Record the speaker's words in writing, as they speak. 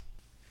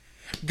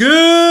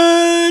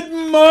Good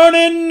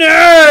morning,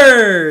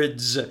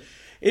 nerds!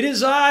 It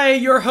is I,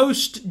 your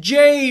host,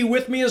 Jay.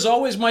 With me, as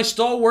always, my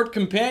stalwart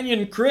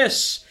companion,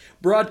 Chris,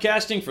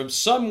 broadcasting from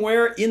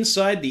somewhere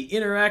inside the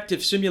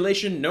interactive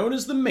simulation known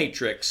as the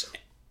Matrix.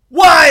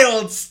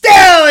 Wild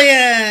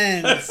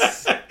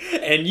Stallions!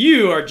 And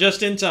you are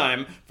just in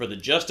time for the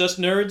Just Us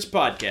Nerds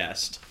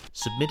podcast.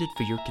 Submitted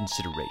for your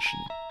consideration.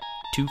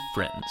 Two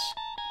friends,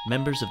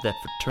 members of that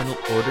fraternal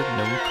order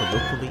known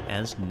colloquially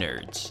as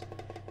nerds.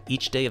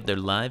 Each day of their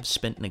lives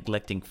spent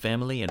neglecting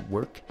family and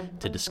work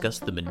to discuss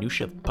the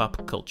minutiae of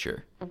pop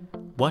culture.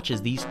 Watch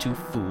as these two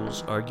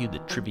fools argue the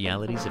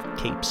trivialities of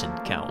capes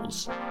and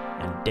cowls,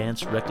 and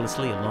dance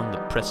recklessly along the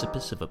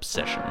precipice of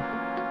obsession.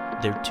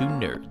 They're two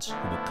nerds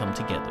who will come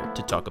together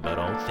to talk about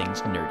all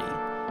things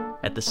nerdy.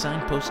 At the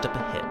signpost up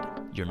ahead,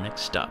 your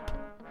next stop,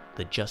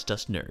 the Just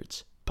Us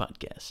Nerds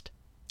podcast.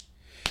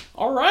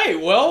 All right,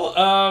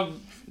 well,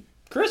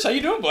 Chris, how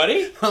you doing,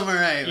 buddy? I'm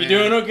alright, You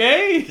doing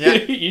okay? Yeah.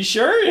 You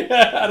sure?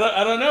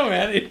 I don't know,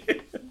 man.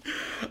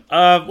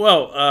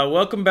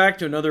 Welcome back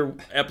to another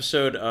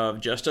episode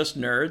of Just Us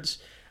Nerds.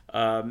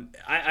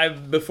 I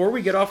before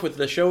we get off with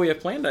the show we have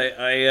planned,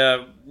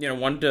 I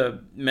wanted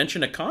to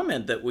mention a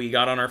comment that we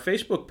got on our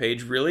Facebook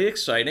page. Really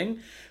exciting.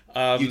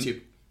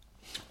 YouTube.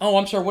 Oh,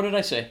 I'm sorry. What did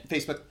I say?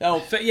 Facebook.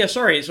 Oh, yeah.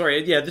 Sorry.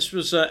 Yeah, this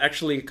was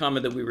actually a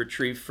comment that we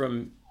retrieved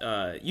from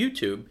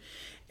YouTube.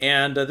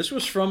 And this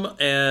was from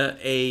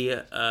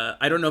I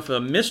don't know if a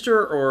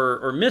Mr.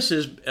 or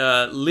Mrs.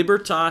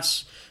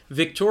 Libertas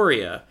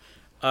Victoria.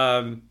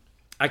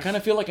 I kind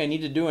of feel like I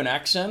need to do an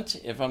accent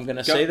if I'm going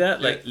to say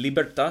that, like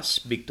Libertas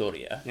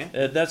Victoria.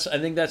 Yeah. I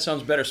think that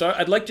sounds better. So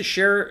I'd like to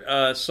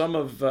share some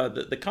of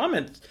the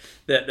comment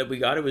that we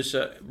got. It was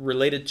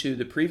related to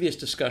the previous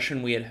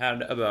discussion we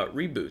had about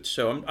reboots.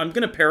 So I'm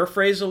going to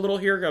paraphrase a little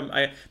here.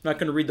 I'm not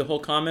going to read the whole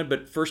comment,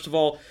 but first of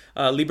all,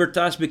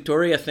 Libertas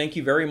Victoria, thank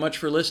you very much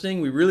for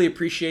listening. We really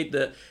appreciate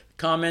the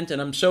comment,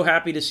 and I'm so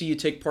happy to see you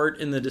take part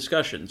in the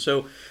discussion.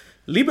 So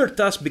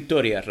Libertas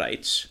Victoria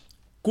writes,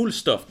 "Cool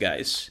stuff,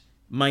 guys.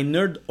 My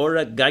nerd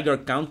aura Geiger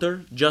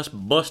counter just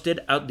busted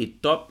out the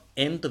top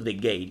end of the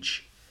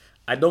gauge.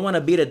 I don't want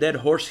to beat a dead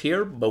horse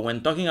here, but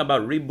when talking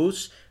about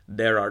reboots,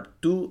 there are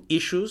two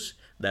issues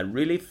that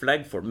really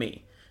flag for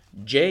me.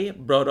 Jay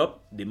brought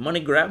up the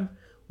money grab,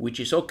 which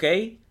is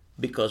okay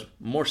because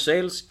more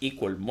sales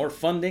equal more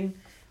funding,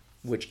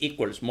 which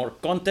equals more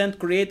content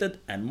created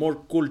and more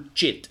cool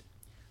shit.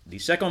 The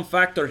second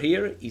factor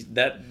here is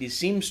that this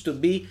seems to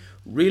be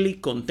really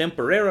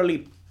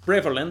contemporarily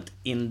prevalent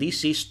in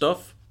DC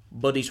stuff,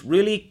 but it's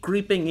really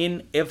creeping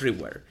in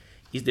everywhere,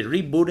 is the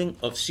rebooting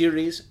of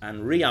series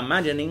and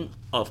reimagining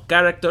of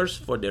characters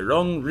for the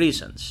wrong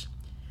reasons.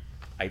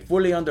 I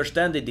fully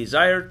understand the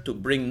desire to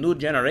bring new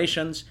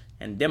generations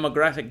and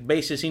demographic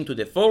bases into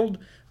the fold,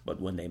 but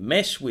when they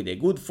mess with a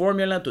good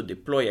formula to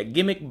deploy a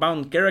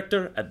gimmick-bound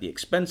character at the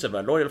expense of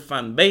a loyal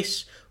fan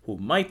base who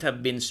might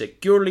have been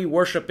securely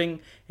worshipping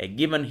a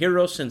given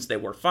hero since they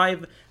were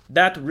 5,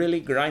 that really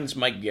grinds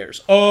my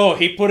gears." Oh,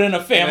 he put in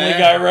a Family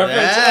Guy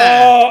reference.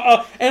 Yeah.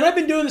 Oh, and I've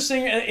been doing this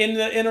thing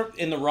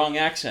in the wrong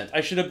accent.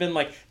 I should have been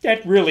like,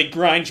 "That really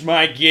grinds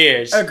my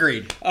gears."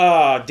 Agreed.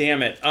 Oh,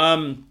 damn it.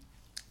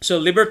 So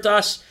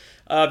Libertas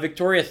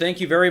Victoria, thank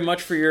you very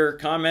much for your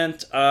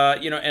comment.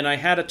 And I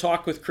had a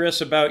talk with Chris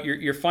about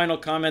your final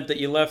comment that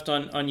you left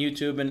on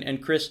YouTube.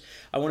 And Chris,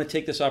 I want to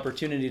take this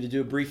opportunity to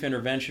do a brief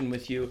intervention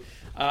with you.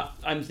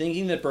 I'm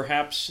thinking that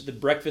perhaps the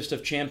Breakfast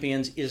of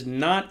Champions is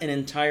not an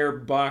entire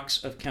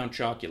box of Count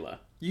Chocula.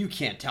 You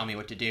can't tell me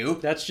what to do.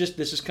 This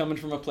is coming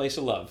from a place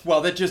of love. Well,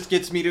 that just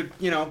gets me to,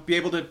 be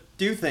able to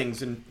do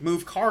things and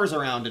move cars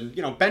around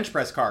and, bench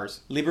press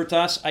cars.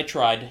 Libertas, I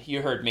tried.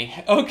 You heard me.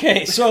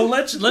 Okay, so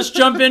let's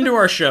jump into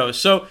our show.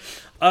 So,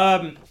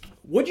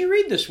 what'd you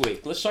read this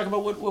week? Let's talk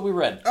about what we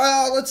read.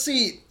 Let's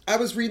see. I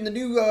was reading the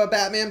new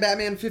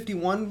Batman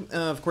 51.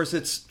 Of course,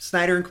 it's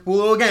Snyder and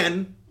Capullo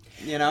again.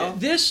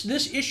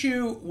 This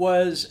issue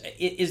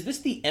is this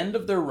the end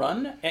of their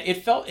run? It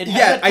had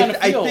that kind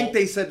of feel. I think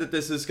they said that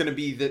this is going to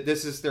be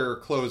this is their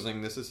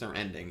closing, this is their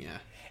ending, yeah.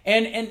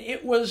 And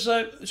it was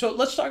so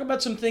let's talk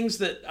about some things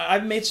that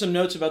I've made some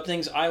notes about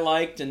things I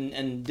liked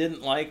and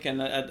didn't like,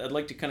 and I'd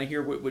like to kind of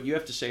hear what you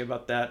have to say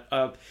about that.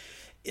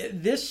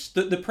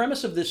 The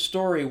premise of this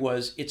story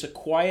was it's a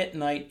quiet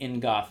night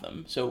in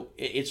Gotham. So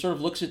it sort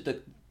of looks at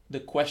the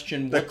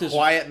question,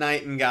 quiet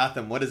night in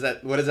Gotham, what does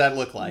that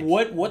look like?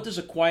 What does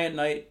a quiet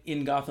night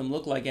in Gotham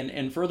look like?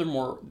 And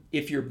furthermore,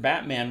 if you're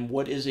Batman,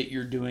 what is it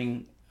you're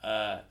doing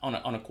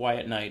on a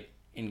quiet night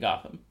in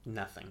Gotham?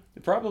 Nothing.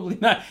 Probably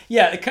not.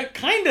 Yeah,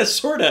 kind of,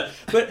 sort of.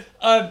 But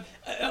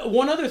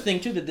one other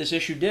thing, too, that this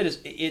issue did is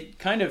it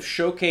kind of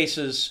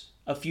showcases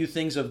a few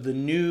things of the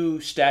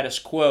new status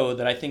quo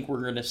that I think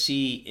we're going to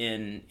see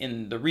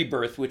in the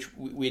Rebirth, which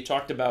we had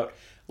talked about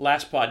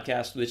last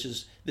podcast, which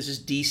is this is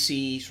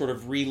DC sort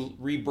of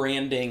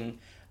rebranding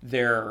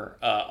their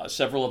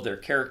several of their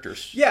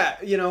characters. Yeah,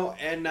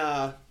 and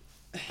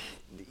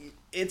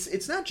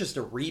it's not just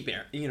a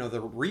rebrand,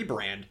 the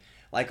rebrand.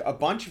 Like a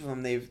bunch of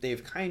them,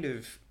 they've kind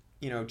of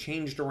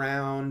changed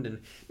around,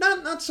 and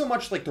not so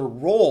much like their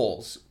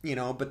roles,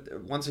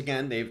 but once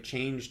again they've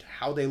changed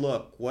how they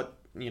look, what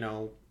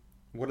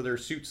are their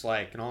suits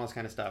like, and all this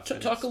kind of stuff.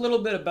 Talk a little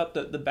bit about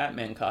the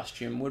Batman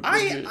costume.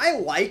 I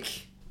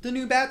like the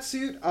new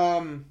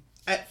Batsuit.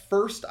 At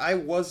first I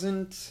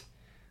wasn't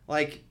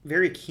like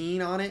very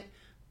keen on it,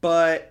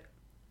 but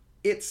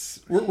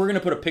we're going to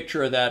put a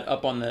picture of that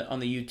up on the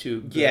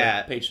YouTube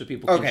page so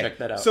people can check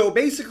that out. So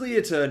basically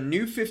it's a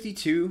new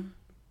 52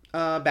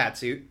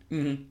 Batsuit.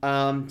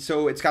 Mm-hmm.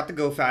 So it's got the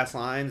Go Fast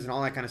lines and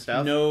all that kind of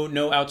stuff.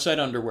 No outside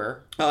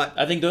underwear.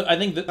 I think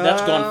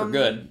that's gone for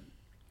good.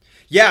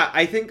 Yeah,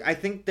 I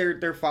think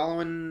they're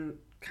following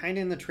kind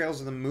of in the trails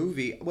of the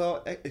movie.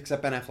 Well,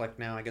 except Ben Affleck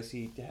now. I guess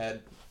he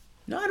had.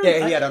 No, I don't.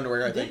 Yeah, he had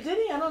underwear. I think. Did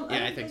he?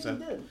 I think so.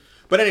 He did.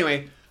 But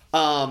anyway,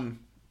 no,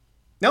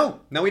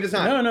 he does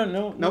not.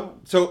 No.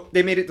 So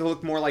they made it to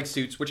look more like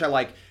suits, which I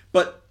like.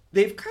 But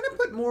they've kind of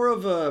put more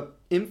of a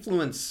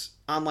influence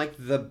on like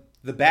the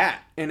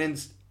bat, and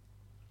it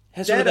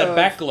has sort of that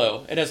back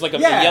glow. It has like a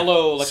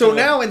yellow. Like so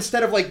now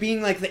instead of like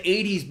being like the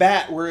 '80s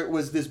bat, where it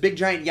was this big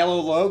giant yellow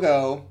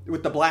logo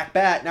with the black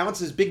bat, now it's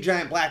this big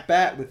giant black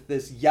bat with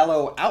this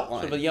yellow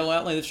outline. Sort of a yellow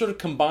outline. They've sort of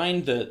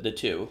combined the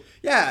two.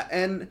 Yeah,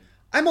 and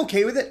I'm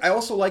okay with it. I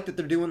also like that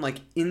they're doing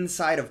like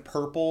inside of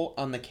purple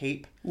on the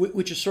cape,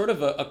 which is sort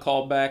of a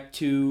callback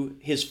to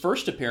his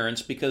first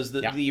appearance, because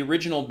the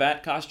original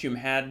bat costume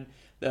had.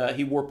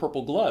 He wore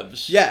purple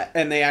gloves. Yeah,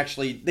 and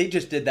they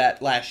just did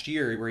that last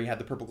year where he had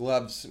the purple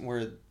gloves,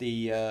 where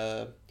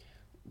the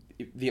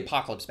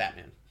Apocalypse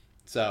Batman.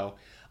 So,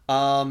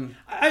 the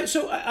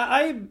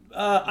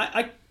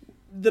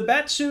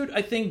Batsuit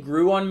I think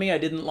grew on me. I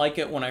didn't like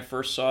it when I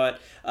first saw it.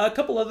 A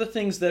couple other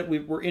things that we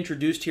were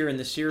introduced here in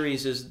the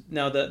series is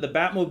now the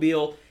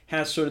Batmobile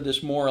has sort of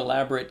this more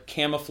elaborate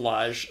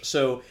camouflage,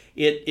 so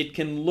it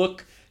can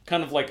look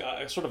kind of like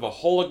a sort of a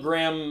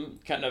hologram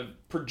kind of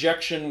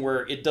projection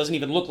where it doesn't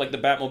even look like the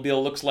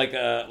Batmobile, looks like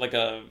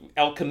a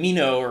El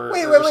Camino or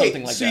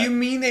something like that. So you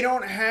mean they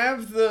don't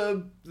have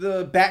the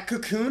Bat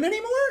Cocoon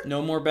anymore?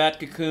 No more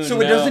Bat Cocoon.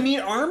 So it doesn't need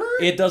armor?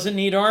 It doesn't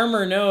need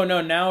armor. No.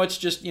 Now it's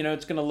just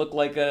it's going to look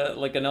like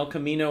an El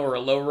Camino or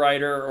a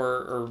Lowrider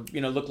or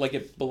look like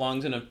it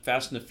belongs in a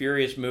Fast and the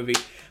Furious movie.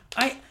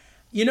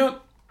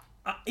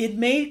 It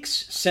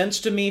makes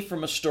sense to me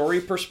from a story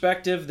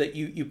perspective that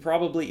you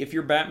probably, if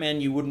you're Batman,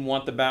 you wouldn't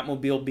want the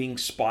Batmobile being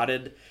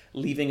spotted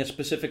leaving a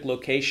specific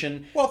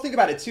location. Well, think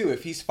about it too.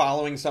 If he's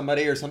following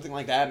somebody or something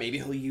like that, maybe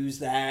he'll use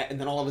that, and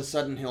then all of a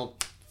sudden he'll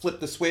flip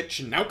the switch,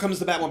 and out comes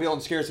the Batmobile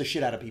and scares the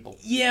shit out of people.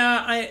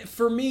 Yeah,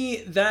 for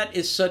me, that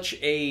is such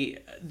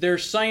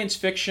there's science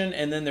fiction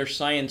and then there's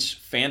science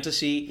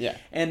fantasy. Yeah.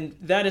 And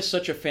that is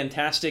such a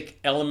fantastic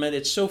element.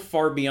 It's so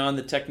far beyond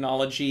the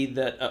technology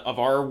that of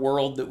our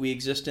world that we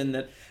exist in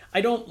that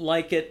I don't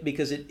like it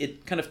because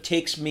it kind of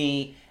takes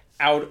me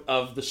out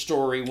of the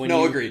story when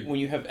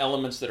you have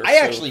elements that are I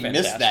actually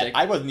fantastic. missed that.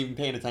 I wasn't even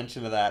paying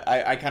attention to that.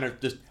 I kind of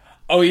just...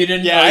 Oh, you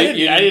didn't? Yeah, I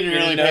didn't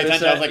really pay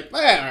attention. I was like,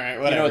 all right,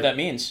 whatever. You know what that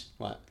means?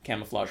 What?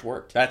 Camouflage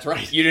worked. That's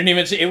right. You didn't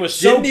even see it. Was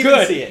so good.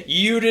 Even see it.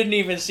 You didn't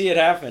even see it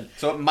happen.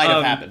 So it might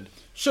have happened.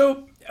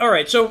 So, all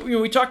right. So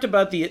we talked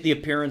about the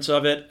appearance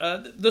of it.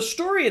 The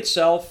story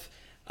itself,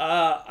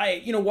 while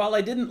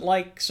I didn't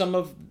like some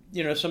of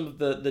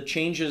the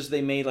changes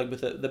they made, like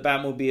with the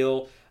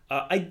Batmobile,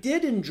 I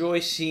did enjoy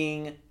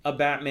seeing a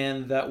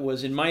Batman that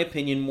was, in my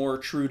opinion, more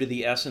true to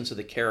the essence of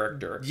the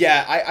character.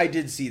 Yeah, I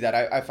did see that.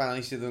 I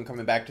finally see them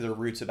coming back to their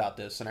roots about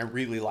this, and I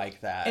really like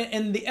that.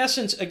 And the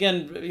essence,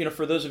 again,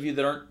 for those of you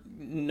that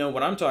aren't know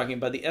what I'm talking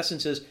about, the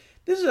essence is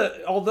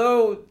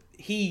although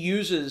he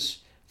uses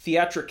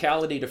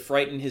theatricality to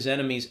frighten his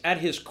enemies, at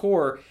his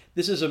core,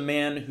 this is a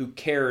man who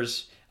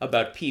cares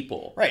about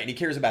people. Right, and he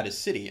cares about his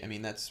city. I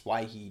mean, that's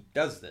why he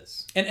does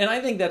this. And I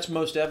think that's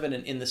most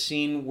evident in the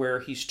scene where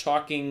he's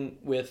talking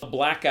with a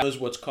blackout, knows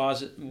what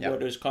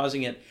is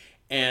causing it,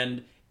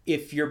 and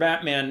if you're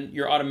Batman,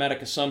 your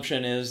automatic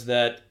assumption is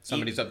that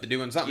somebody's up to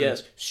doing something.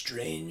 Yes,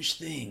 strange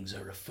things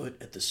are afoot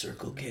at the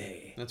Circle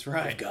K. That's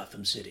right. Of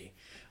Gotham City.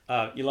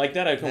 You like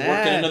that? I can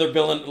work in another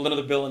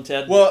Bill and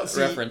Ted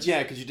reference.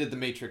 Yeah, because you did The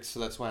Matrix, so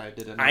that's why I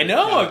did it. I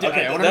know.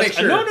 Okay, I want to make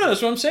sure. No,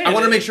 that's what I'm saying. I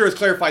want to make sure it's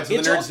clarified so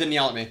the nerds didn't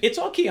yell at me. It's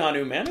all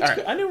Keanu, man.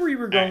 Right. I knew where you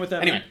were going with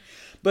that. Anyway. Man.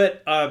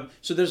 But,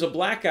 so there's a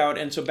blackout,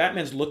 and so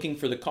Batman's looking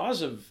for the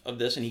cause of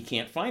this, and he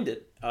can't find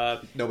it.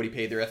 Nobody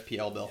paid their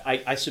FPL bill.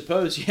 I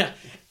suppose, yeah.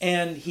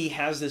 And he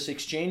has this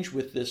exchange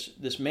with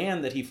this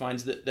man that he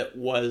finds that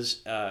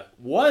was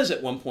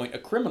at one point a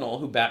criminal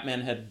who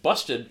Batman had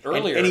busted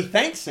earlier. And he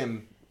thanks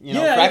him. For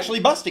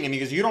actually busting him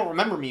because you don't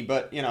remember me,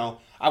 but,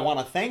 I want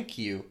to thank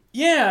you.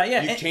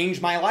 Yeah. You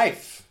changed my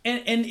life.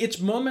 And it's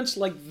moments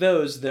like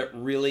those that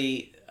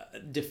really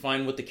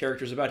define what the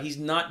character's about. He's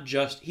not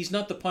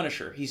the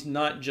Punisher. He's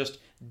not just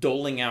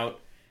doling out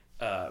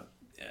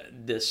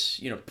this,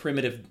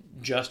 primitive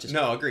justice.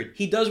 No, agreed.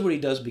 He does what he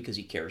does because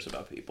he cares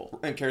about people.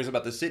 And cares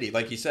about the city.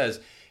 Like he says,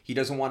 he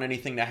doesn't want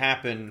anything to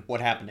happen what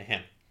happened to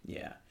him.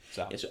 Yeah.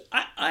 So, yeah, so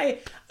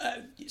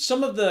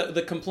some of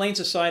the complaints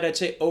aside, I'd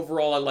say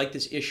overall I like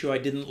this issue. I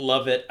didn't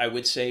love it. I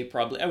would say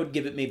I would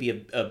give it maybe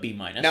a B-.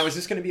 Now, is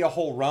this going to be a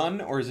whole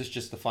run, or is this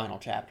just the final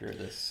chapter of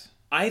this?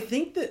 I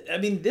think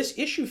this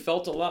issue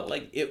felt a lot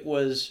like it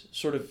was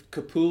sort of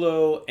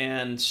Capullo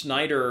and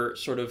Snyder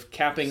sort of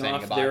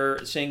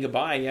saying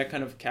goodbye,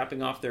 kind of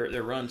capping off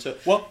their run. So,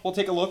 well, we'll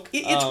take a look.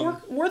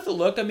 It's worth a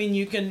look. I mean,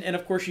 you can, and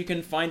of course you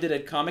can find it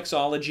at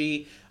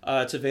Comixology.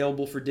 It's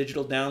available for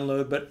digital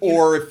download,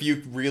 or if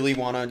you really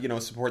want to,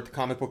 support the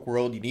comic book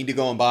world, you need to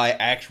go and buy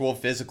actual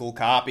physical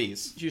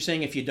copies. You're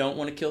saying if you don't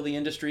want to kill the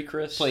industry,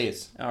 Chris?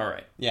 Please. All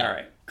right. Yeah. All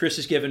right. Chris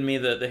is giving me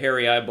the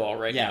hairy eyeball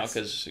now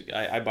because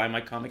I buy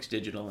my comics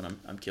digital and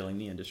I'm killing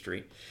the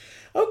industry.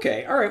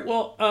 Okay. All right.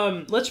 Well,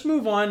 let's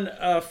move on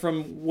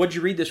from What'd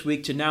You Read This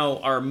Week to now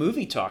our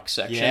movie talk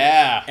section.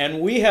 Yeah. And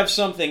we have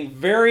something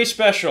very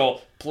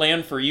special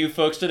planned for you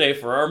folks today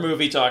for our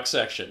movie talk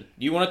section.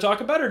 Do you want to talk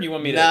about it or do you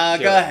want me to do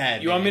it? Go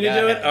ahead. You want me to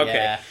do it? Okay.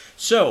 Yeah.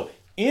 So,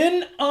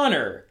 in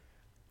honor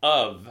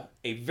of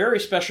a very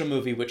special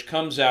movie which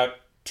comes out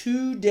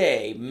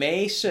today,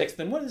 May 6th.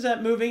 And what is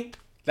that movie?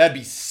 That'd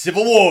be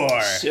Civil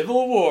War.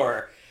 Civil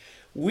War.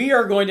 We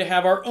are going to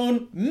have our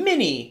own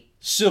mini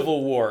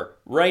Civil War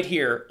right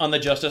here on the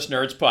Justice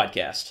Nerds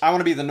podcast. I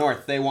want to be the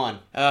North. They won.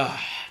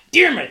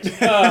 Damn it!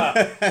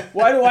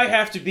 Why do I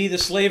have to be the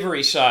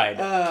slavery side?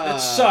 That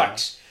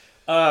sucks.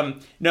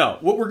 No,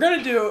 what we're going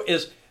to do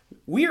is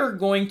we are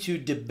going to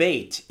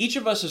debate. Each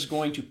of us is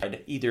going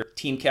to either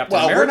Team Captain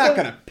America. Well, we're not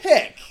going to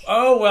pick.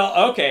 Oh,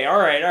 well, okay. All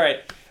right.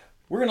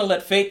 We're going to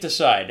let fate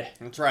decide.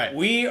 That's right.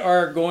 We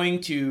are going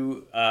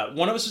to,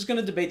 one of us is going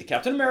to debate the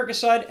Captain America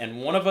side,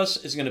 and one of us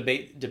is going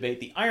to debate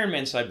the Iron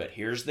Man side, but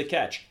here's the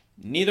catch.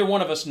 Neither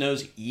one of us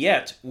knows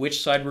yet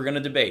which side we're going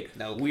to debate.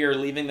 Nope. We are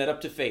leaving that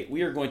up to fate.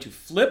 We are going to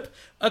flip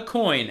a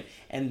coin,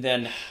 and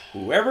then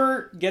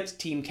whoever gets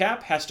Team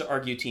Cap has to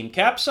argue Team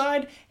Cap's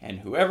side, and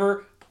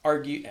whoever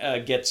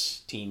gets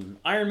Team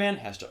Iron Man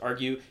has to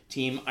argue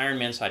Team Iron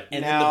Man side.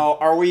 And now,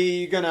 are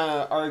we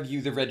gonna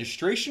argue the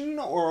registration,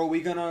 or are we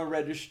gonna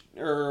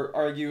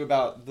argue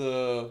about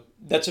the?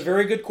 That's a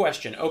very good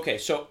question. Okay,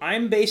 so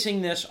I'm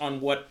basing this on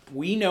what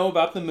we know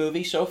about the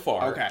movie so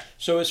far. Okay.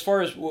 So as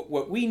far as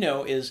what we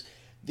know is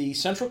the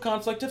central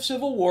conflict of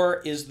Civil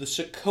War is the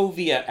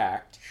Sokovia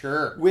Act.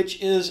 Sure.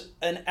 Which is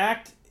an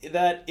act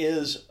that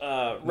is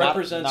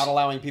represents not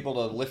allowing people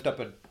to lift up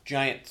a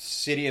giant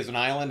city as an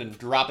island and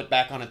drop it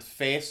back on its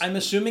face. I'm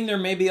assuming there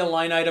may be a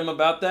line item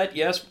about that,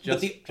 yes.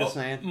 Just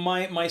saying.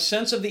 My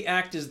sense of the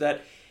act is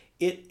that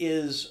it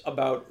is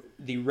about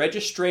the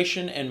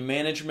registration and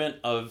management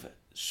of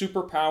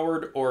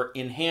superpowered or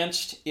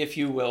enhanced, if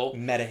you will,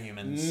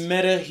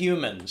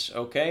 metahumans,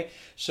 okay?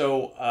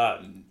 So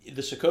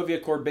the Sokovia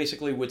Accord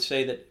basically would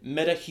say that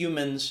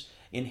metahumans,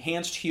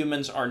 enhanced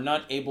humans, are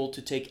not able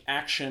to take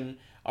action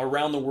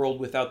around the world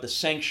without the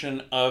sanction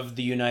of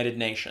the United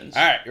Nations.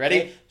 All right, you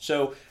ready? Okay?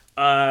 So,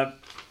 and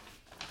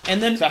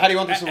then... So how do you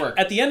want this to work?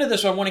 At the end of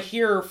this, I want to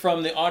hear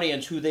from the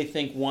audience who they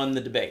think won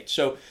the debate.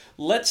 So,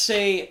 let's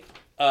say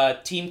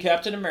Team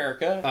Captain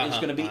America is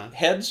going to be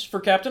heads for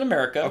Captain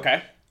America.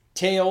 Okay.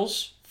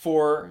 Tails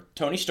for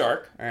Tony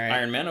Stark. All right.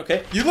 Iron Man,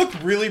 okay. You look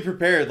really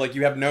prepared, like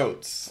you have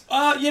notes.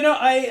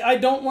 I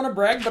don't want to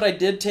brag, but I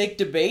did take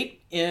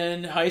debate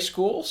in high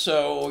school,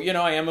 so,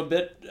 I am a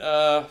bit...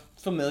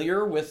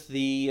 familiar with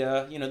the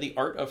the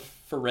art of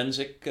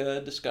forensic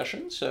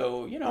discussion.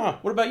 So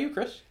what about you,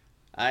 Chris?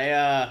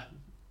 I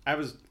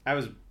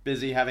was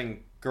busy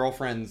having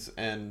girlfriends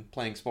and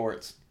playing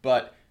sports,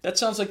 but that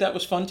sounds like that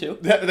was fun too.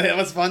 That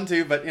was fun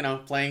too, but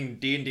playing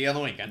D&D on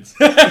the weekends.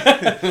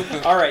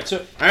 All right.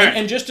 So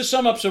and just to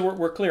sum up, so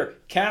we're clear.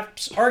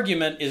 Cap's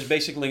argument is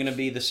basically going to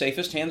be the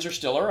safest hands are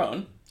still our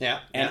own. Yeah.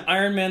 And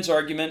Iron Man's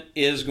argument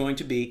is going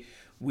to be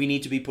we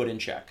need to be put in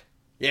check.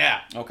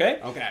 Yeah. Okay.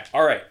 Okay.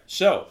 All right.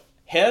 So.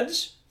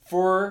 Heads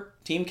for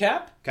Team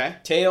Cap. Okay.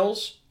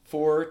 Tails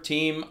for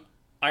Team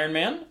Iron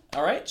Man.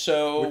 All right.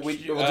 So we'll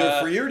do it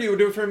for you, or do you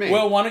do it for me?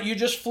 Well, why don't you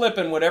just flip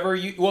and whatever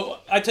you...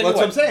 Well, I tell you what.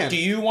 That's what I'm saying. Do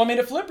you want me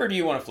to flip or do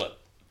you want to flip?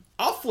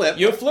 I'll flip.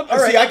 You'll flip? All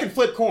right. See, I can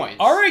flip coins.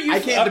 All right. I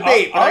can't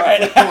debate, but I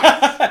can flip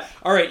coins.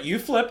 All right. You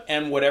flip,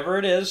 and whatever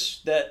it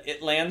is that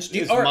it lands...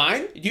 Is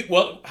mine?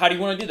 How do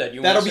you want to do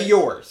that? That'll be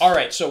yours. All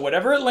right. So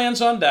whatever it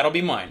lands on, that'll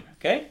be mine.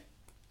 Okay?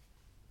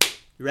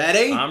 You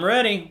ready? I'm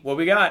ready. What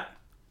we got?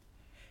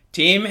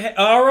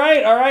 All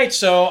right.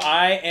 So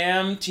I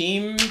am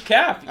Team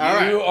Cap.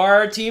 You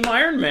are Team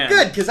Iron Man.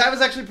 Good, because I was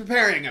actually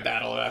preparing a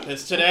battle about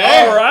this today.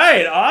 All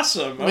right,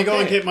 awesome. Let me go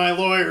and get my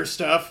lawyer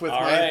stuff with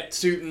my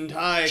suit and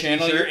tie.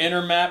 Channel your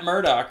inner Matt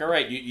Murdock. All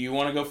right, you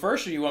want to go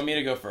first, or you want me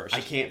to go first? I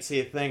can't see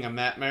a thing. I'm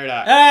Matt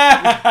Murdock.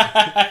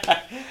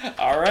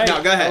 All right.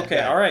 No, go ahead.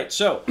 Okay. All right.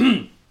 So.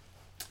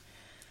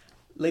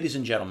 Ladies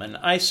and gentlemen,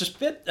 I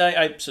suspect.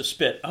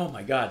 Oh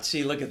my God!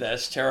 See, look at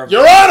this. Terrible.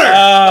 Your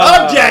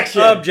Honor!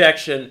 Objection!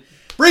 Objection.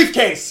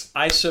 Briefcase!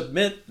 I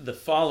submit the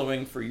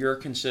following for your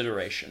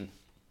consideration.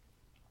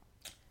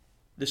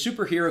 The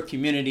superhero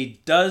community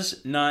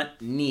does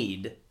not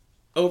need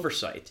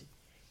oversight.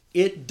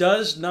 It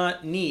does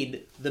not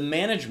need the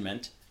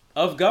management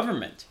of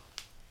government.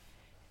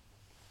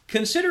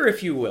 Consider,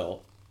 if you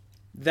will,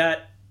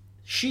 that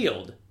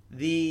SHIELD,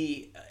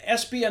 the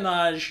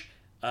espionage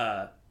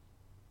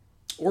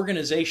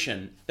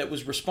organization that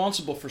was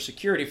responsible for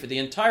security for the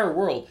entire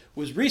world,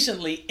 was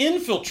recently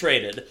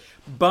infiltrated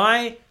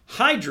by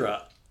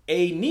Hydra,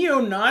 a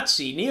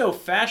neo-Nazi,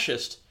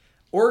 neo-fascist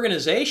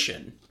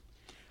organization.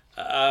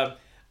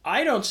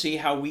 I don't see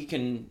how we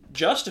can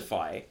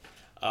justify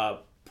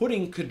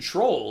putting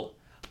control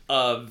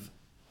of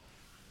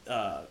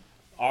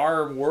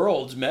our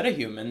world's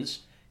metahumans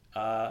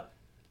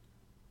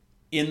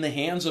in the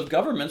hands of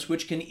governments,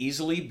 which can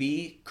easily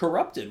be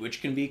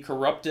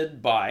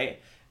corrupted, by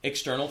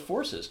external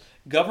forces.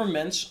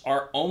 Governments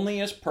are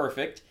only as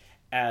perfect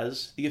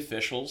as the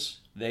officials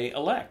they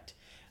elect.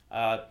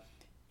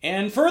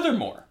 And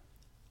furthermore,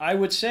 I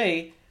would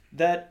say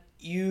that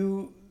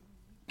you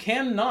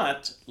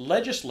cannot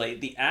legislate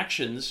the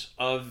actions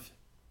of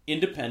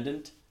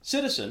independent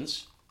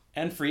citizens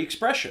and free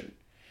expression.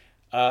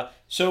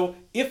 So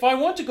if I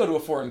want to go to a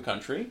foreign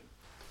country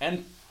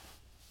and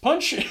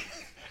punch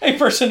a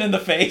person in the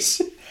face,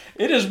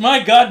 it is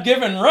my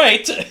God-given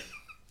right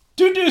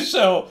to do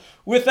so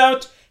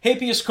without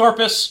habeas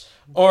corpus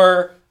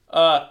or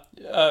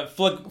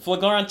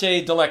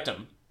flagrante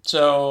delictum.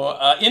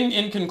 So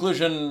in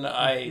conclusion,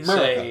 I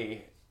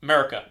say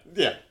America.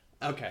 Yeah.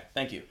 Okay.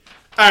 Thank you.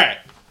 All right.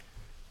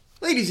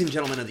 Ladies and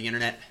gentlemen of the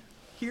internet,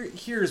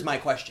 here's my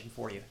question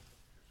for you.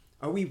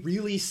 Are we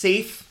really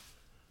safe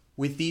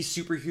with these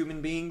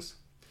superhuman beings?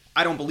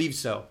 I don't believe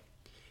so.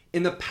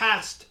 In the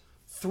past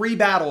 3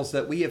 battles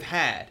that we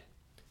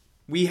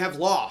have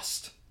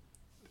lost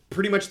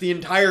pretty much the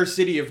entire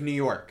city of New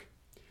York.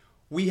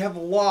 We have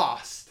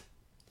lost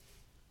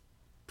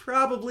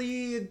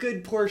probably a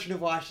good portion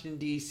of Washington,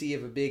 D.C.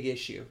 of a big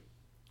issue.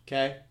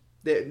 Okay?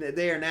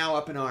 They are now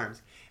up in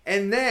arms.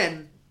 And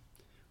then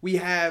we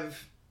have,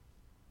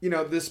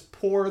 this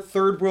poor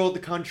third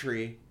world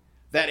country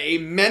that a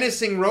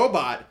menacing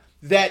robot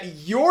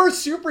that your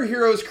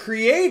superheroes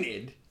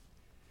created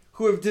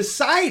who have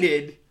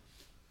decided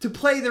to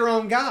play their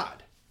own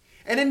god.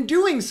 And in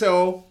doing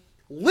so,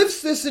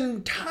 lifts this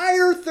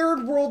entire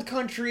third world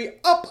country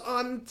up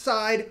on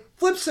side,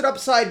 flips it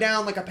upside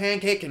down like a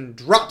pancake, and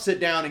drops it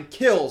down and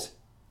kills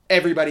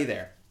everybody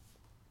there.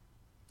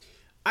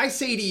 I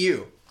say to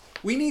you,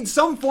 we need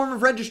some form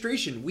of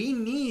registration. We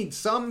need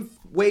some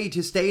way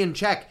to stay in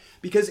check.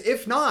 Because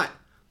if not,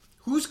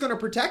 who's going to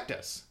protect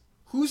us?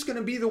 Who's going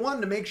to be the one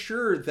to make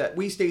sure that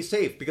we stay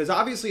safe? Because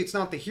obviously it's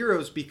not the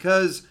heroes,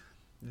 because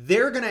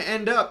they're going to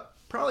end up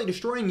probably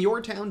destroying your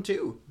town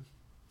too.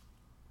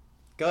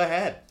 Go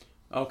ahead.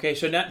 Okay,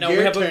 so now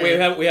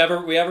we have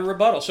a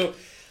rebuttal. So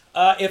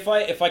if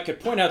I could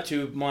point out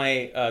to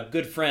my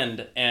good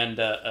friend and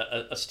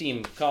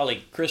esteemed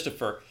colleague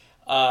Christopher,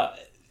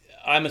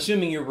 I'm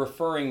assuming you're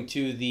referring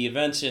to the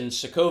events in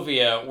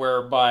Sokovia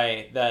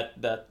whereby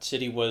that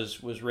city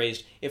was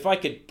raised. If I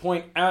could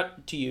point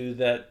out to you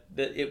that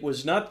it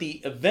was not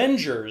the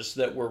Avengers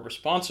that were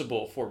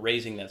responsible for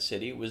raising that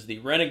city, it was the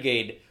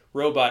renegade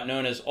robot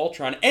known as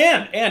Ultron.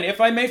 And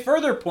if I may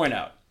further point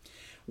out,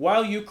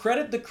 while you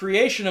credit the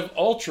creation of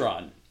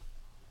Ultron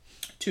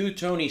to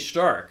Tony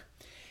Stark,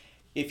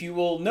 if you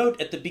will note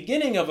at the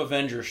beginning of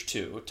Avengers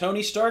 2,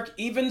 Tony Stark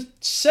even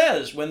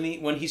says when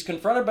he's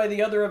confronted by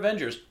the other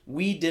Avengers,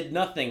 we did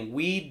nothing.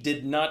 We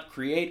did not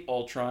create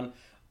Ultron.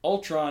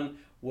 Ultron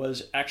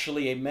was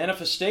actually a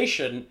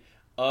manifestation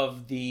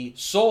of the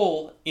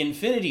soul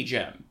Infinity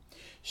Gem.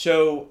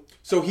 So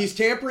he's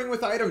tampering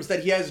with items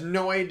that he has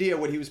no idea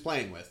what he was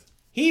playing with.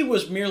 He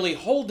was merely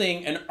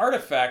holding an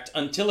artifact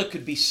until it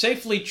could be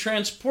safely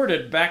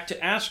transported back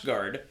to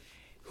Asgard.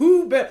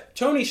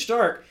 Tony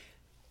Stark,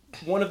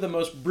 one of the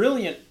most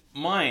brilliant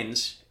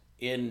minds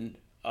in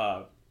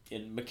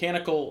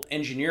mechanical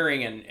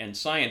engineering and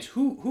science,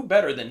 who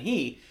better than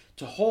he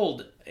to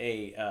hold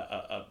a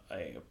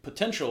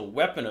potential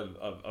weapon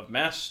of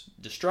mass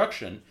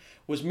destruction,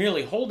 was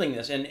merely holding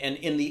this, and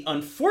in the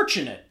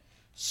unfortunate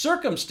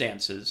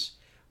circumstances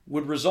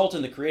would result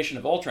in the creation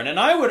of Ultron. And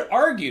I would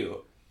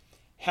argue,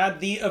 had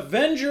the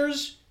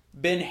Avengers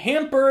been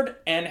hampered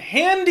and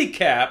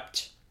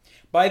handicapped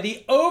by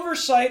the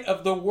oversight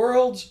of the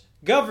world's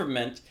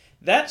government,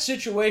 that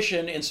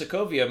situation in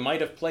Sokovia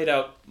might have played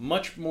out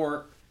much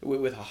more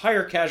with a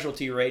higher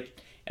casualty rate,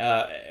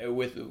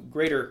 with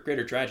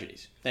greater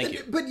tragedies. Thank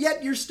you. But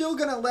yet you're still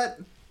going to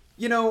let,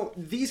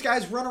 these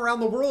guys run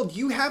around the world.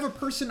 You have a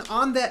person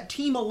on that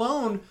team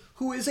alone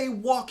who is a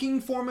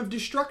walking form of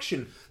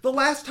destruction. The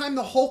last time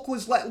the Hulk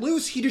was let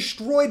loose, he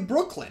destroyed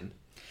Brooklyn.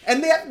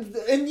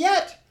 And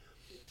yet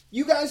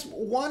you guys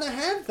want to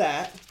have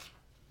that,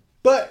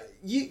 but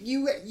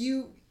you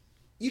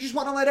just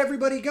want to let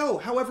everybody go.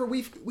 However,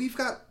 we've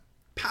got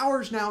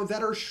powers now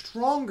that are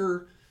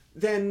stronger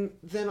than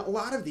a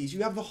lot of these.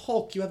 You have the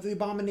Hulk, you have the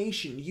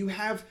Abomination, you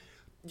have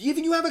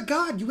a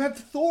god, you have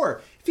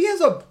Thor. If he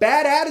has a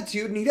bad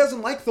attitude and he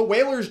doesn't like the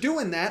Whalers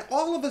doing that,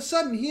 all of a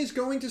sudden he is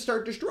going to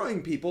start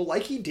destroying people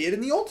like he did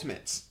in the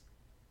Ultimates.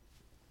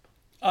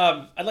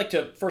 I'd like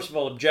to first of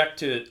all object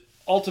to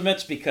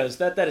Ultimates because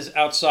that is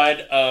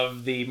outside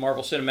of the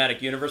Marvel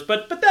Cinematic Universe.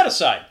 But that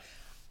aside,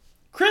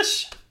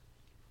 Chris,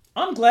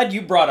 I'm glad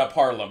you brought up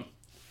Harlem.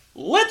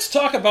 Let's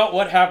talk about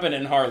what happened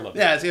in Harlem.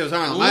 Yeah, it was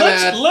Harlem. My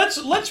bad.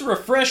 Let's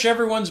refresh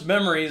everyone's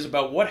memories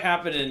about what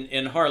happened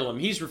in Harlem.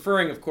 He's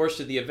referring, of course,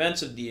 to the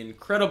events of the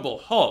Incredible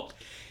Hulk,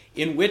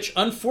 in which,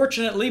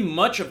 unfortunately,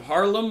 much of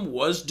Harlem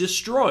was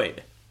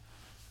destroyed.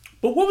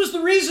 But what was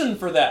the reason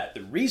for that?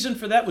 The reason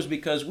for that was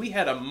because we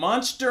had a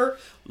monster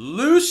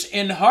loose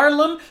in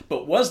Harlem.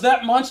 But was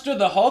that monster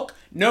the Hulk?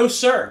 No,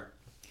 sir.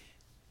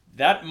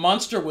 That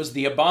monster was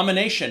the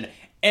Abomination.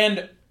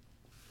 And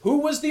who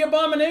was the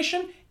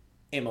Abomination?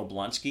 Emil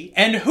Blonsky.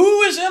 And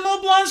who is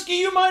Emil Blonsky,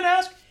 you might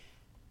ask?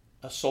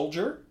 A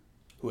soldier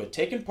who had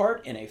taken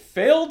part in a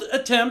failed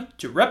attempt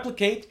to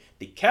replicate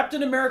the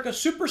Captain America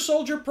Super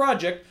Soldier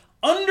Project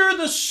under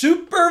the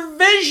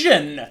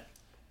supervision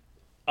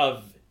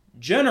of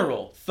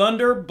General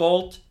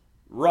Thunderbolt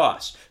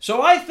Ross.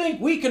 So I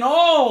think we can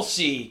all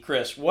see,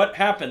 Chris, what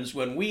happens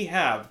when we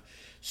have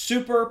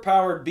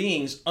super-powered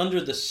beings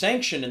under the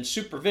sanction and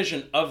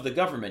supervision of the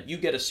government. You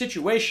get a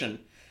situation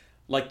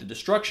like the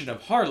destruction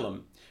of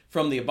Harlem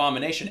from the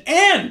Abomination.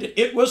 And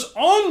it was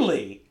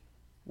only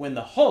when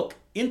the Hulk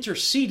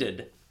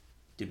interceded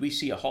did we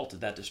see a halt to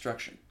that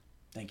destruction.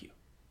 Thank you.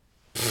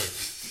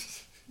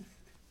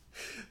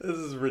 This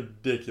is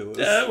ridiculous.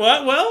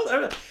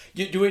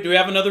 Do we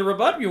have another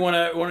rebut? You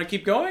want to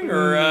keep going,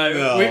 or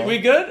No. we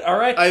good? All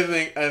right. I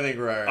think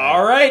we're all right.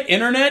 All right,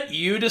 Internet,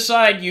 you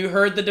decide. You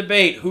heard the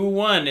debate. Who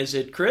won? Is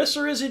it Chris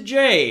or is it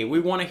Jay? We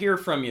want to hear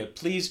from you.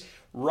 Please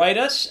write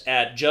us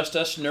at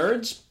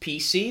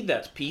justusnerds.pc.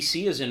 That's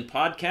PC as in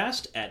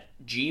podcast at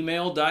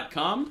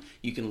gmail.com.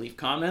 You can leave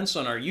comments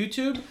on our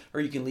YouTube,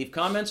 or you can leave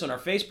comments on our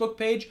Facebook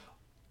page.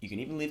 You can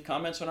even leave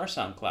comments on our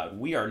SoundCloud.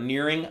 We are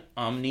nearing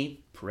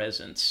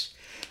omnipresence.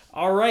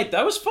 All right,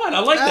 that was fun. I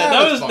like that.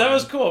 That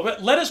was cool.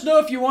 But let us know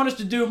if you want us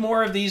to do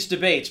more of these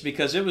debates,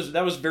 because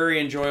that was very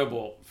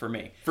enjoyable for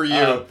me. For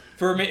you.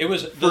 For me, it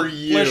was for the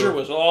you. Pleasure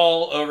was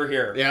all over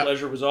here. Yep.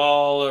 Pleasure was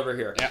all over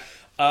here. Yeah.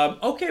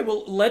 Okay,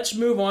 well, let's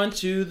move on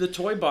to the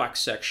toy box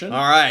section.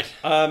 All right.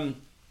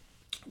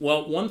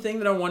 Well, one thing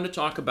that I wanted to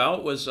talk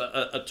about was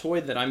a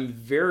toy that I'm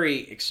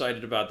very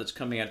excited about that's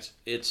coming out.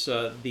 It's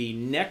the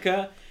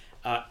NECA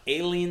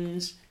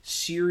Aliens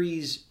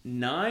Series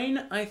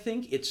 9, I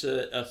think. It's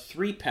a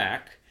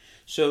 3-pack.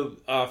 So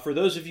for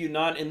those of you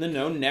not in the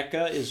know,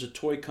 NECA is a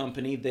toy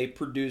company. They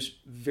produce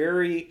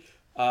very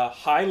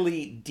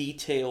highly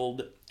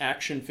detailed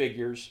action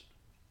figures.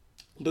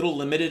 A little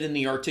limited in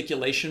the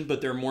articulation, but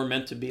they're more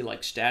meant to be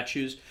like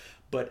statues.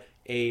 But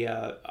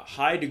a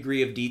high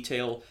degree of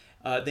detail.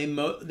 They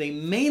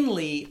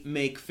mainly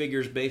make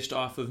figures based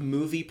off of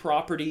movie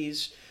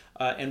properties,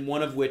 and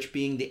one of which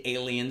being the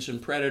Aliens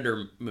and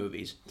Predator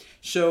movies.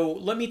 So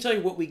let me tell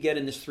you what we get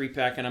in this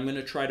 3-pack, and I'm going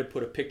to try to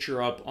put a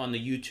picture up on the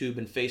YouTube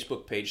and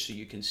Facebook page so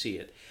you can see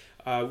it.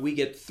 We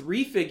get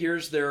 3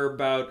 figures. They're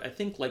about, I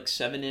think, like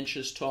 7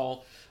 inches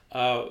tall.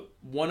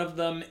 One of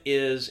them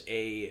is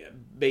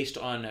based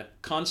on a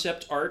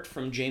concept art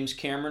from James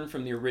Cameron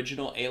from the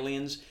original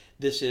Aliens.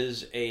 This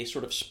is a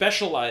sort of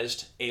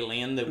specialized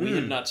alien that we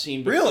had not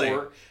seen before.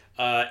 Really?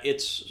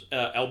 It's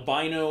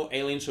albino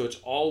alien, so it's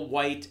all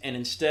white, and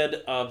instead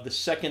of the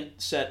second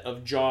set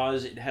of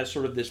jaws, it has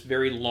sort of this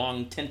very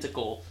long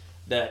tentacle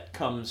that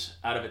comes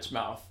out of its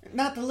mouth.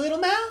 Not the little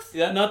mouth?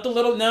 Yeah, not the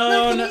little,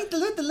 no. The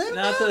little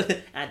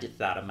mouth? I just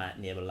thought I might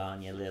nibble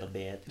on you a little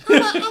bit.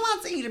 I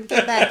want to eat him.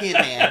 Get back in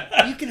there.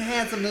 You can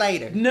have some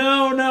later.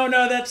 No,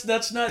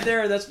 that's not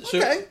there.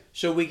 Okay.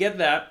 So we get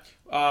that.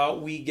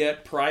 We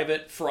get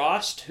Private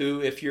Frost,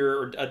 who, if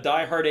you're a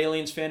diehard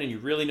Aliens fan and you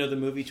really know the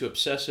movie to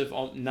obsessive,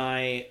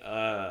 nigh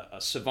a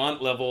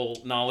savant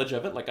level knowledge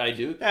of it, like I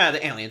do.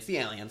 The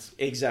aliens.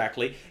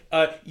 Exactly.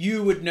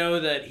 You would know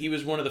that he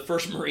was one of the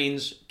first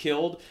Marines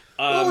killed.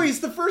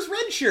 He's the first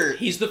red shirt.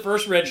 He's the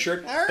first red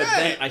shirt. All But right.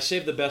 then I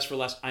saved the best for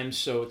last. I'm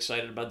so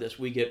excited about this.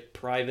 We get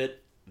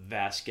Private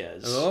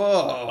Vasquez.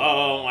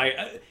 Oh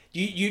my!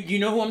 You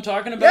know who I'm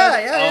talking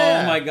about?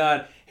 Yeah. Oh my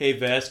God! Hey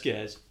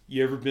Vasquez,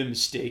 you ever been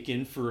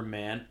mistaken for a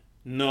man?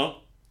 No,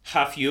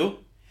 have you?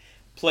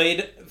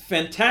 Played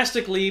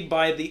fantastically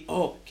by the.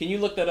 Oh, can you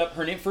look that up?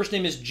 Her first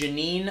name is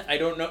Janine. I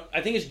don't know.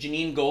 I think it's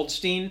Janine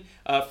Goldstein.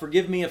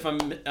 Forgive me if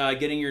I'm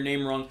getting your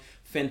name wrong.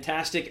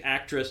 Fantastic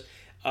actress.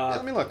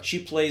 Let me look. She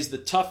plays the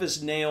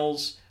toughest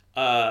nails.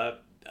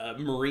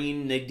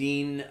 Marine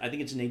Nadine. I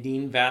think it's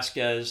Nadine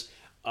Vasquez.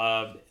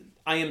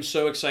 I am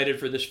so excited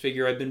for this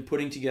figure. I've been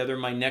putting together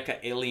my NECA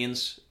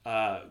Aliens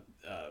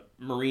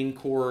Marine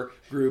Corps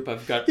group.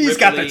 I've got He's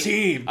Ripley. got the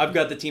team. I've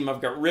got the team.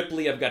 I've got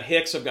Ripley. I've got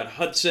Hicks. I've got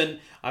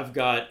Hudson. I've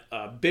got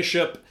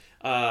Bishop.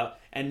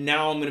 And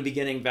now I'm going to be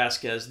getting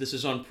Vasquez. This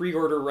is on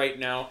pre-order right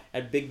now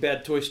at Big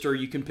Bad Toy Store.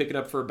 You can pick it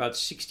up for about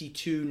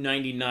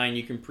 $62.99.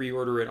 You can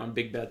pre-order it on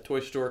Big Bad Toy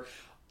Store.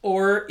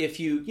 Or if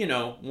you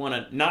want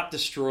to not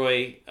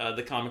destroy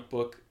the comic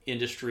book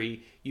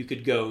industry, you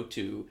could go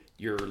to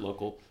your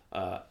local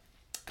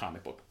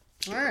comic book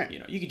store. All right.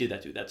 You could do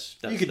that too. That's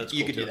You could cool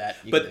do too. that.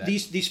 You But could do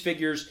that. these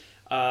figures,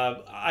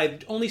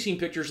 I've only seen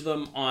pictures of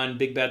them on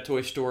Big Bad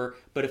Toy Store,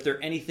 but if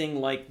they're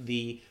anything like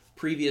the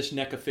previous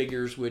NECA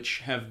figures which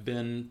have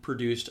been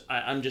produced,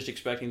 I'm just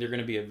expecting they're going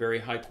to be a very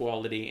high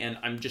quality, and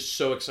I'm just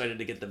so excited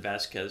to get the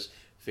Vasquez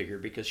figure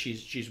because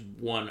she's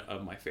one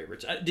of my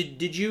favorites.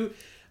 Did you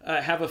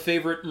have a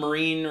favorite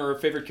Marine or a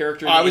favorite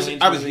character? I was a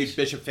huge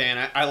Bishop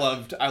fan. I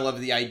loved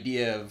the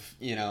idea of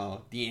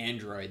the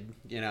android.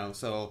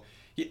 So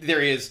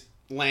there he is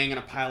laying in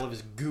a pile of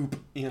his goop.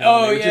 Just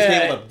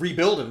able to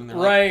rebuild him.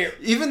 Right.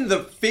 Even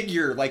the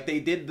figure, like they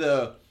did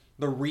the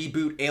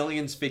reboot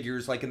Aliens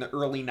figures like in the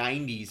early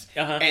 90s,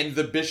 and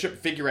the Bishop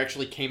figure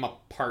actually came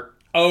apart.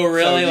 Oh,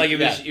 really?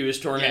 So he was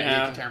torn in half?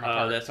 Yeah, you could tear him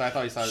apart. So I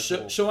thought he saw this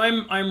cool. So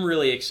I'm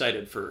really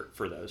excited for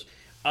those.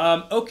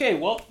 Okay,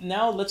 well,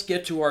 now let's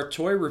get to our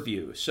toy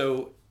review.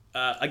 So,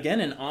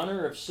 again, in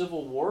honor of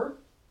Civil War,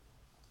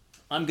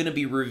 I'm going to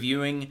be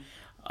reviewing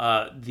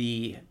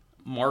the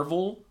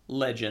Marvel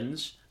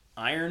Legends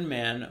Iron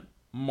Man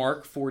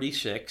Mark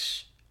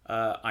 46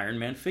 Iron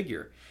Man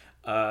figure.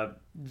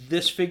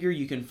 This figure,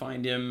 you can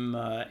find him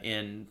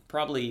in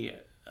probably...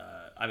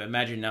 I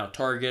imagine now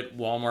Target,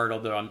 Walmart,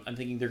 although I'm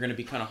thinking they're going to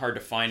be kind of hard to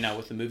find now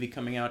with the movie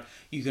coming out.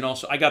 You can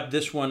also... I got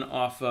this one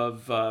off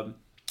of...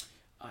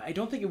 I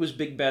don't think it was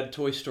Big Bad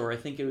Toy Store. I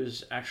think it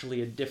was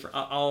actually a different...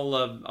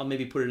 I'll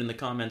maybe put it in the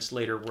comments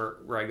later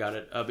where I got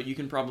it. But you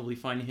can probably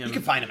find him... You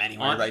can find him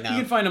anywhere right now. You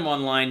can find him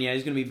online. Yeah,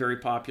 he's going to be very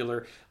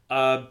popular.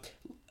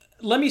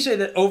 Let me say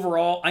that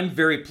overall, I'm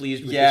very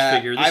pleased with this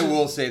figure. I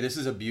will say this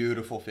is a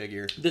beautiful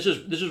figure. This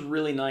is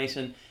really nice,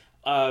 and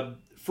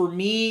for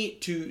me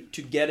to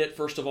get it,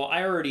 first of all,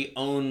 I already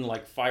own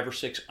like 5 or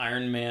 6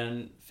 Iron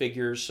Man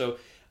figures, so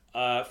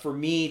for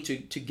me to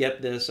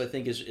get this, I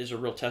think is a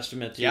real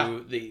testament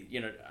to the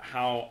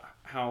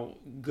how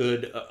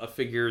good a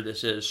figure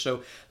this is.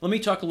 So let me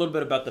talk a little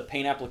bit about the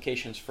paint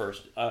applications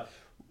first.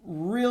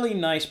 Really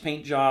nice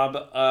paint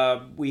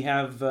job. We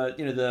have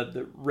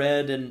the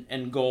red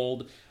and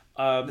gold.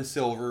 The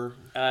silver.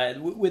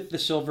 With the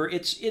silver,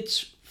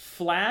 it's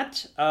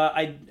flat.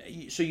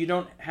 So you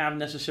don't have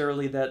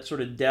necessarily that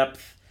sort of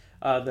depth,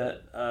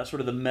 that sort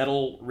of the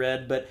metal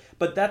red,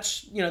 but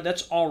that's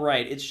all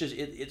right. It's just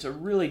it's a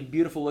really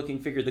beautiful looking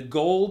figure. The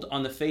gold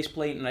on the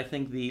faceplate, and I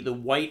think the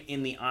white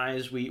in the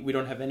eyes. We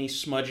don't have any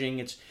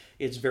smudging.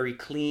 It's very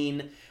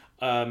clean.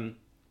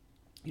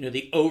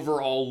 The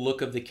overall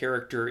look of the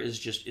character is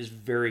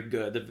very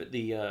good.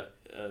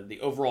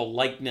 The overall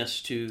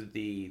likeness to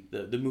the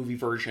movie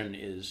version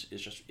is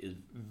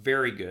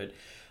very good.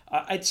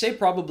 I'd say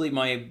probably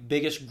my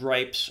biggest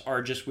gripes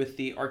are just with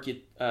the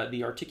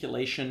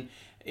articulation.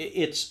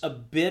 It's a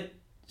bit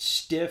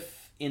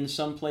stiff in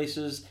some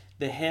places.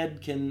 The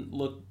head can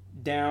look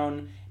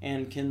down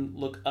and can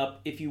look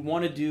up. If you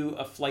want to do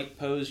a flight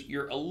pose,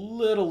 you're a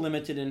little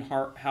limited in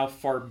how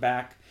far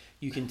back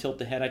you can tilt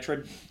the head. I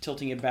tried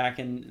tilting it back,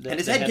 and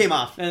his head came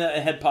off. And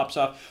the head pops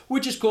off,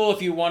 which is cool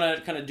if you want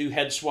to kind of do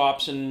head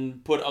swaps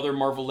and put other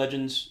Marvel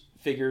Legends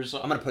figures.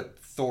 I'm going to put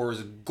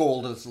Thor's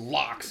gold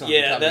locks on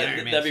the top of the Iron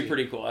Man that'd suit. be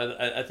pretty cool.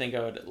 I think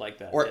I would like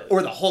that.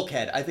 Or the Hulk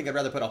head. I think I'd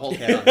rather put a Hulk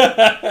head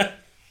on.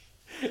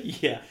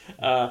 Yeah.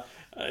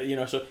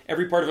 So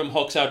every part of him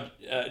hulks out.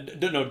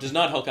 No, does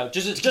not hulk out.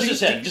 Just his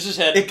head. Just his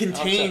head. It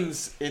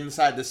contains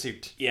inside the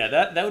suit. Yeah,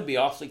 that would be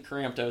awfully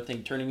cramped, I would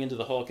think, turning into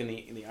the Hulk in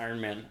the Iron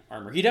Man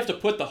armor. He'd have to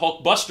put the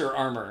Hulk Buster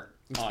armor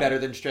on. Better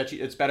than stretchy.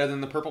 It's better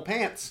than the purple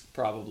pants.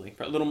 Probably.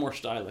 A little more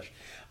stylish.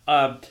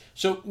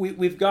 So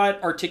we've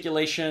got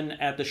articulation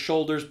at the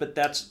shoulders, but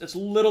that's a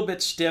little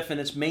bit stiff, and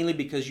it's mainly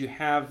because you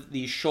have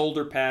these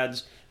shoulder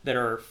pads that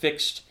are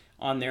fixed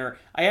on there.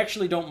 I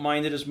actually don't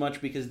mind it as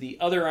much because the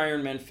other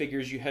Iron Man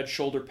figures, you had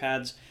shoulder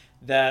pads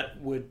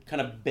that would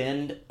kind of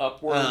bend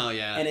upward. Oh,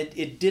 yeah. And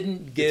it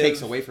didn't give... It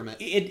takes away from it.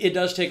 It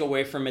does take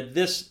away from it.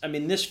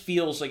 This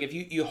feels like if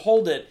you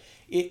hold it,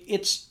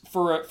 it's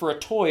for a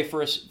toy,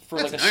 for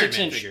like a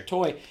 6-inch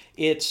toy.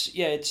 It's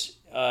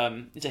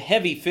a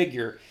heavy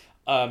figure.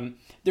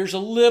 There's a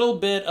little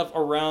bit of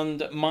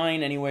around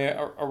mine anyway,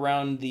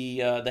 around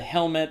the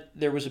helmet.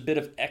 There was a bit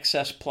of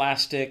excess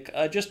plastic,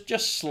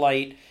 just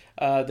slight.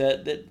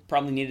 That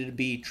probably needed to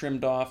be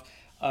trimmed off.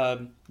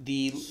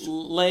 The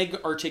leg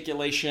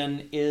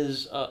articulation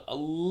is a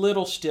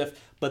little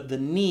stiff, but the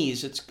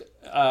knees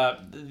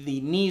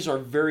are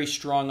very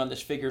strong on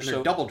this figure. And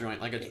they're double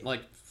joint,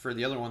 like for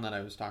the other one that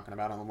I was talking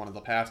about on one of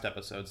the past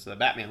episodes, the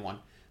Batman one.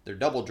 They're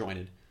double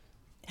jointed.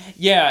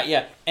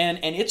 Yeah, and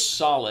it's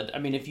solid. I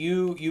mean, if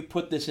you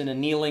put this in a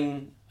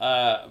kneeling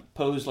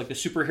pose, like the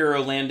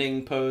superhero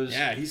landing pose,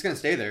 yeah, he's gonna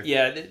stay there.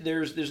 Yeah,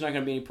 there's not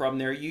gonna be any problem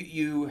there.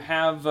 You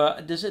have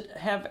does it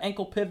have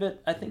ankle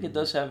pivot? I think it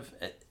does have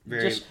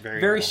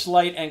very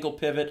slight ankle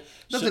pivot.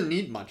 Doesn't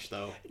need much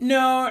though.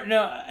 No,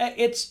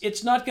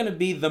 it's not going to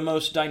be the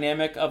most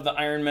dynamic of the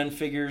Iron Man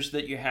figures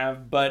that you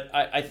have, but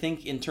I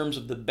think in terms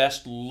of the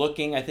best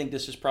looking, I think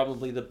this is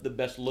probably the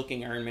best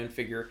looking Iron Man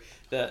figure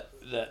that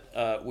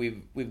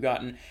we've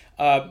gotten.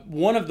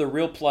 One of the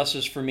real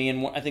pluses for me,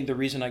 and I think the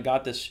reason I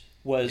got this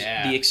was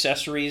the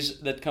accessories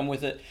that come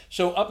with it.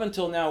 So up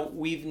until now,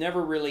 we've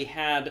never really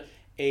had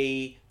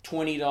a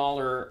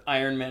 $20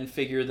 Iron Man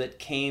figure that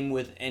came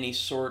with any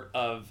sort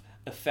of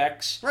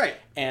effects. Right.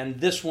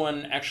 And this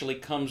one actually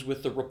comes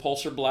with the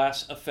repulsor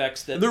blast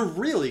effects that they're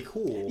really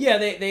cool. Yeah,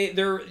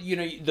 they're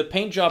the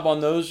paint job on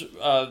those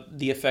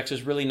the effects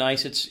is really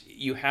nice.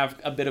 You have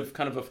a bit of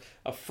kind of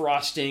a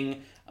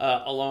frosting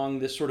along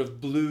this sort of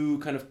blue,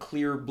 kind of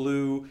clear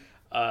blue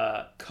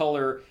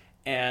color,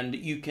 and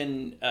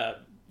it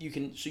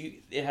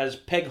has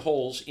peg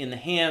holes in the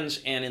hands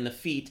and in the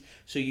feet,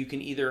 so you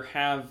can either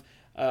have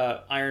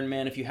Iron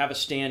Man, if you have a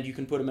stand, you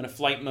can put him in a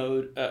flight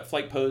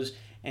pose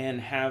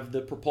and have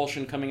the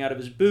propulsion coming out of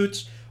his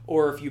boots,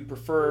 or if you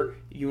prefer,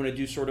 you want to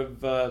do sort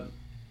of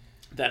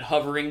that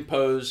hovering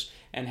pose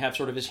and have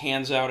sort of his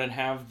hands out and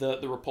have the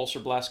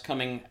repulsor blast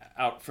coming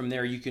out from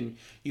there. You can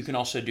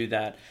also do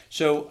that.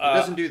 So it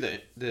doesn't do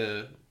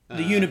the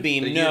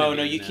unibeam. No,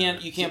 you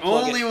can't. You can't. The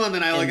only one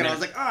that I look at, I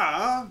was like,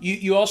 ah.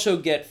 You also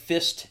get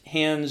fist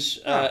hands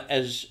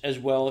as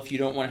well if you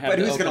don't want to have. But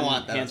who's going to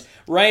want those? Hands.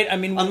 Right? I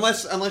mean,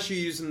 unless you're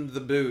using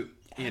the boot.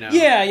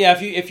 Yeah.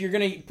 If you're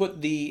going to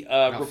put the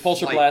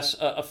repulsor blast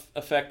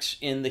effects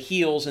in the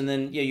heels, and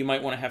then you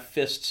might want to have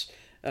fists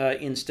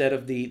instead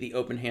of the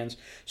open hands.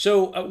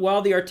 So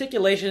while the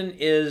articulation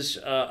is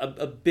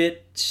a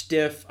bit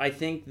stiff, I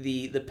think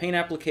the paint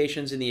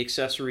applications and the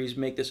accessories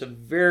make this a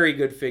very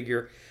good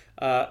figure.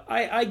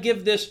 I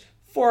give this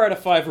 4 out of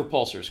 5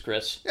 repulsors,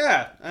 Chris.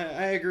 Yeah,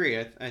 I agree.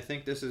 I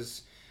think this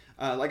is,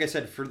 like I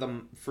said, for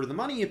the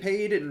money you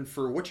paid and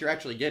for what you're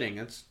actually getting,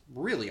 it's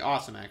really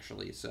awesome,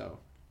 actually. So,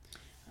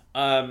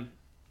 and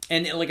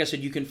like I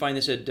said, you can find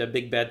this at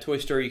Big Bad Toy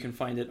Store. You can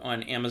find it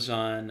on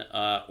Amazon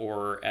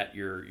or at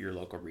your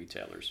local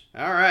retailers.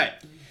 All right,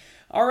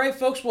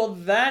 folks. Well,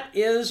 that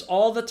is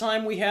all the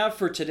time we have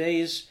for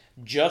today's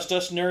Just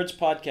Us Nerds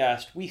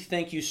podcast. We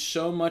thank you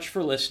so much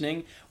for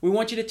listening. We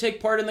want you to take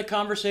part in the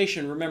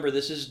conversation. Remember,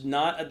 this is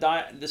not a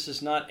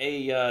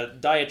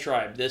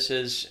diatribe. This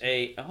is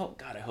a I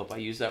hope I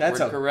used that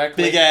word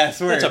correctly. Big ass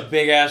word. That's a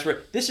big ass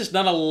word. This is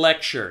not a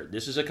lecture.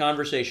 This is a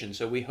conversation.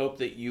 So we hope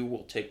that you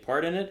will take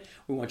part in it.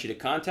 We want you to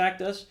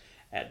contact us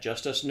at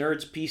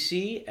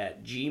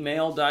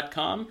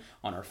justusnerdspc@gmail.com,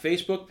 on our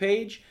Facebook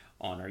page,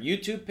 on our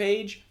YouTube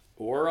page,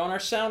 or on our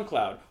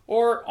SoundCloud,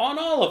 or on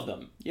all of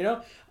them.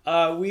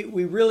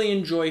 We really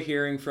enjoy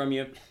hearing from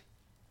you.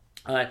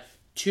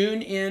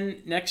 Tune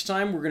in next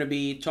time. We're going to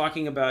be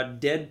talking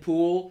about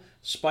Deadpool,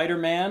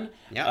 Spider-Man.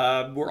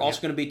 Yep. We're also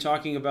going to be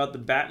talking about the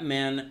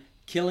Batman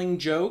Killing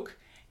Joke,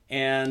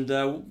 and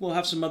we'll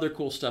have some other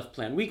cool stuff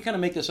planned. We kind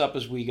of make this up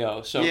as we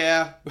go. So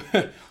yeah,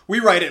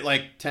 we write it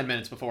like 10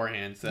 minutes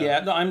beforehand. So.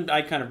 Yeah, no,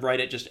 I kind of write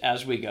it just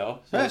as we go.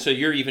 So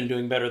you're even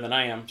doing better than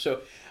I am.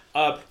 So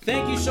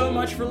thank you so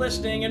much for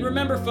listening, and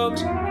remember,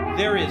 folks,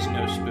 there is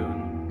no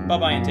spoon.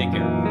 Bye-bye and take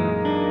care.